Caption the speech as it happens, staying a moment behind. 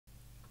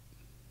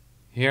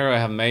Here I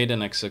have made an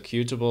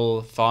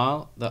executable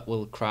file that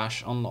will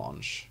crash on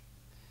launch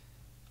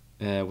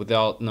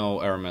without no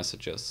error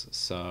messages.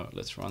 So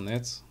let's run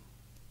it.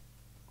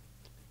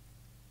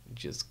 It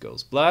just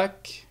goes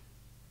black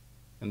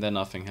and then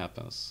nothing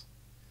happens.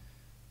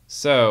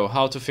 So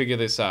how to figure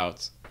this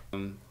out?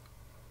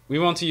 We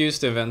want to use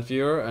the event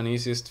viewer, and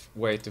easiest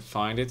way to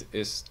find it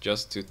is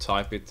just to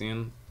type it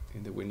in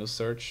the Windows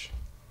search.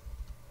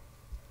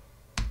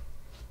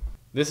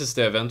 This is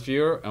the event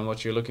viewer, and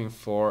what you're looking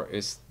for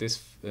is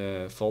this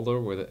folder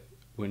with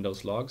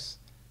Windows logs,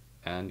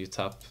 and you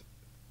tap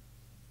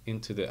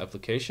into the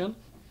application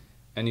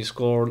and you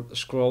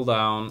scroll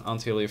down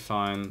until you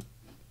find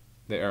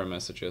the error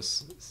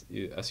messages,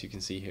 as you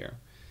can see here.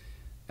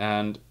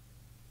 And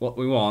what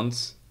we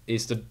want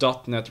is the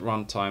 .NET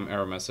runtime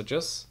error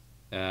messages.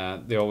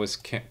 They always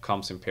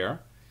comes in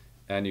pair,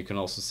 and you can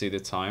also see the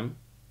time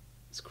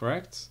is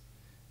correct.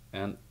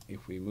 And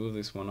if we move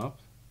this one up,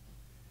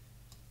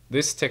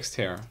 this text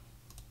here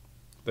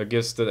that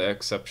gives the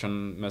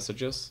exception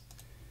messages,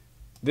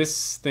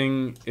 this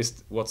thing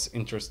is what's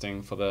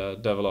interesting for the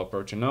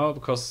developer to know,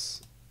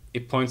 because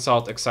it points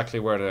out exactly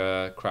where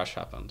the crash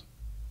happened.